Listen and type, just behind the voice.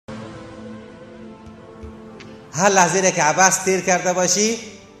هر لحظه که عباس تیر کرده باشی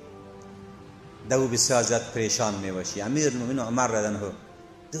دو بسیار زیاد پریشان می باشی. امیرالمومنین عمر رضی الله عنه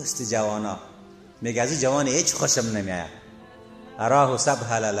دوست جوانا میگه از جوان هیچ خوشم نمیاد، اراه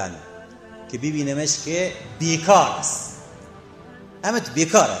سبهللن، که ببینمش که بیکار است، امت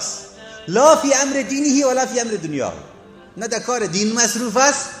بیکار است، لا فی امر دینی ولا فی امر دنیا، نه در کار دین مصروف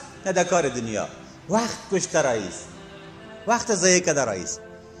است نه در کار دنیا، وقت کشته رئیس، وقت ضایع کرده رئیس.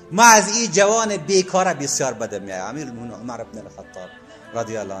 ما از این جوان بیکار بسیار بدم میاد. امیرالمومنین عمر بن الخطاب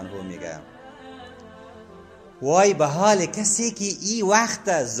رضی الله عنه میگه وای به حال کسی که این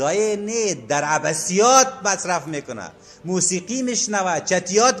وقت ضایع نه در عبثیات مصرف میکنه، موسیقی میشنوه،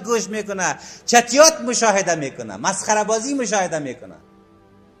 چتیات گوش میکنه، چتیات مشاهده میکنه، مسخره بازی مشاهده میکنه،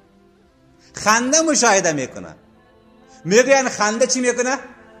 خنده مشاهده میکنه. میگن خنده چی میکنه؟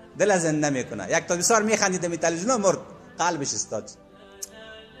 دل زنده میکنه. یک تا بسیار میخندید می تلویزیون مرد، قلبش استاد.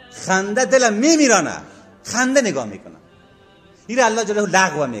 خنده دل میمیرانه، خنده نگاه میکنه. این الله جل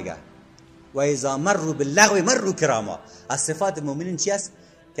لغو میگه و اذا مروا باللغو مروا کراما. از صفات مؤمنین چی است؟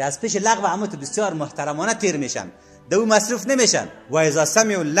 که از پیش لغو اما تو بسیار محترمانه تیر میشن، دو مصروف نمیشن. و اذا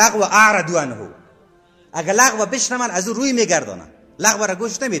سمعوا اللغو اعرضوا عنه. اگر لغو بشنون از او روی میگردونن، لغو را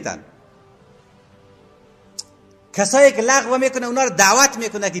گوش نمیتن. کسایی که لغو میکنه اونا رو دعوت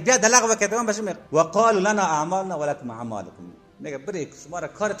میکنه که بیا در لغو کتمان بشیم و قالوا لنا اعمالنا ولکم اعمالکم. میگه برید شما را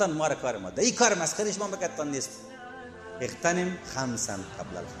کارتان ما را کار ما، این کار مسخره شما بکتان نیست. اغتنم خمسا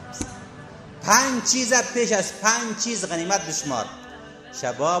قبل الخمس. 5 چیز پیش از 5 چیز غنیمت بشمار.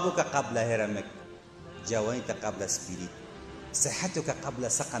 شبابک قبل هرمک، جوانیت قبل از پیری، صحتک قبل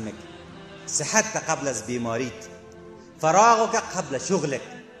سقمک، صحت قبل از بیماریت، فراغک قبل شغلک،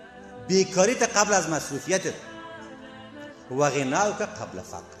 بیکاریت قبل از مصروفیتت، و غناک قبل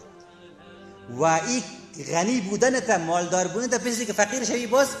فقر. و این غنی بودنت، مالدار بودنت پیش که فقیر شوی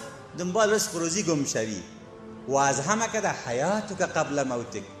باز دنبال رزق روزی گم شوی. و از همه که در حیاتک قبل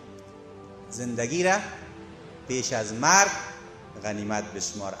موتک، زندگی را پیش از مرگ غنیمت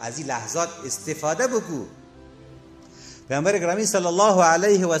بشمار. از این لحظات استفاده بکو. پیامبر گرامی صلی الله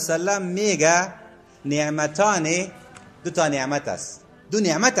علیه و سلم میگه نعمتان، 2 نعمت است، 2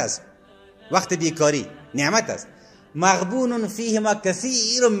 نعمت است. وقت بیکاری نعمت است، مغبون فیهما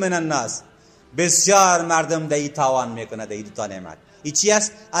کثیر من الناس، بسیار مردم در این تاوان میکنه در این 2 نعمت. این چی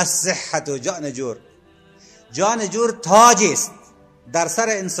است؟ از صحت و جان جور. جان جور تاج است در سر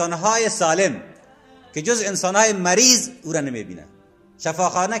انسانهای سالم که جز انسانهای مریض او را نمیبینن.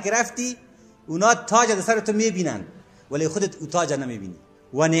 شفاخانه که رفتی اونا تاج در سر تو میبینن ولی خودت او تاج نمیبینی.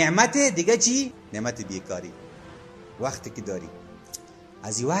 و نعمت دیگه چی؟ نعمت بیکاری. وقتی که داری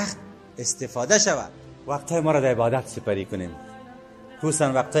از این وقت استفاده شود. وقتهای ما را در عبادت سپری کنیم،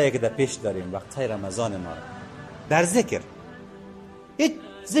 خصوصا وقتهایی که در پیش داریم، وقتهای رمضان ما را در ذکر. هیچ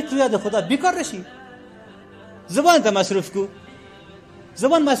ذکر یاد خدا بیکار نشی. زبان تا مصروف کو،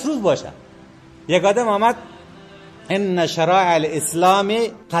 زبان مصروف باشه. یک آدم آمد ان شرائع الاسلام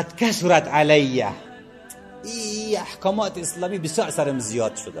قد کثرت علیه، این احکامات اسلامی بسیار سرم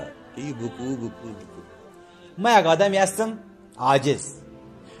زیاد شده، ای بکو. ما یک آدمی هستم عاجز،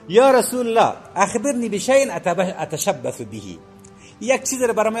 یا رسول الله اخبرنی بشیء اتشبث به، یک چیز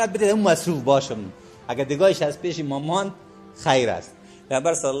رو برام یاد بده مصروف باشم، اگر دیگاهش از پیش مامان خیر است.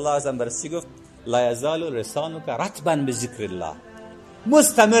 پیامبر صلی الله علیه و آله برسی گفت لا یزال لسانک رطبا بذکر الله،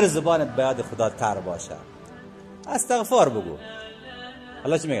 مستمر زبانت به یاد خدا تر باشه. استغفار بگو.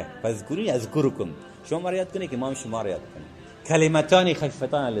 الله چی میگه؟ فذکرونی اذکرکم، شما ما را یاد کنید که ما هم شما را یاد کنیم. کلمتان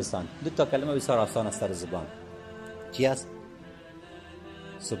خفیفتان اللسان، 2 کلمه بسیار آسان است در زبان. چی است؟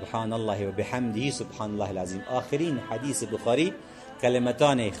 سبحان الله و بحمده سبحان الله العظیم. آخرین حدیث بخاری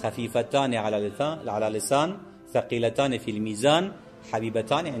کلمتان خفیفتان علی اللسان ثقیلتان فی المیزان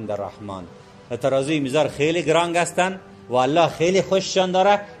حبیبتان عند الرحمن. ترازوی میزان خیلی گرانگ هستند و الله خیلی خوششان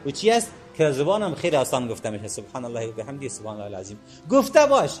داره. و چی است؟ که زبانم خیلی آسان گفته میشه. سبحان الله و بحمده سبحان الله العظیم. گفته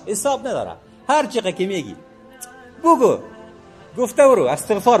باش، حساب نداره، هر چقدر که میگی بگو، گفته برو،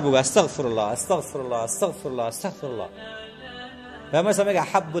 استغفار بگو، استغفر الله استغفر الله استغفر الله استغفر الله. و مثلا میگه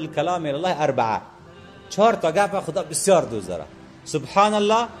حب الکلام الی الله 4، 4 تا گپ خدا بسیار دوست داره. سبحان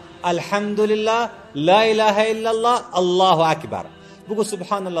الله، الحمدلله، لا اله الا الله، الله اکبر. بگو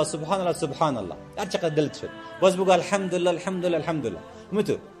سبحان الله سبحان الله سبحان الله هر چقدر دلت شد. باز بگو الحمدلله الحمدلله الحمدلله.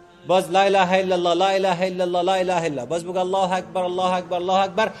 متو باز لا اله الا الله لا اله الا الله لا اله الا. باز بگو الله اکبر الله اکبر الله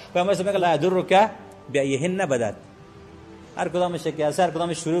اکبر. و مثلا میگه لا یضرک بایهن بدت. هر کدامش که هر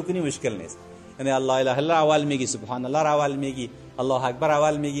کدامش شروع کنی مشکل نیست. یعنی الله اله الا اول میگی، سبحان الله اول میگی، الله اکبر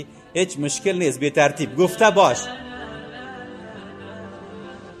اول میگی، هیچ مشکل نیست. به ترتیب گفته باش.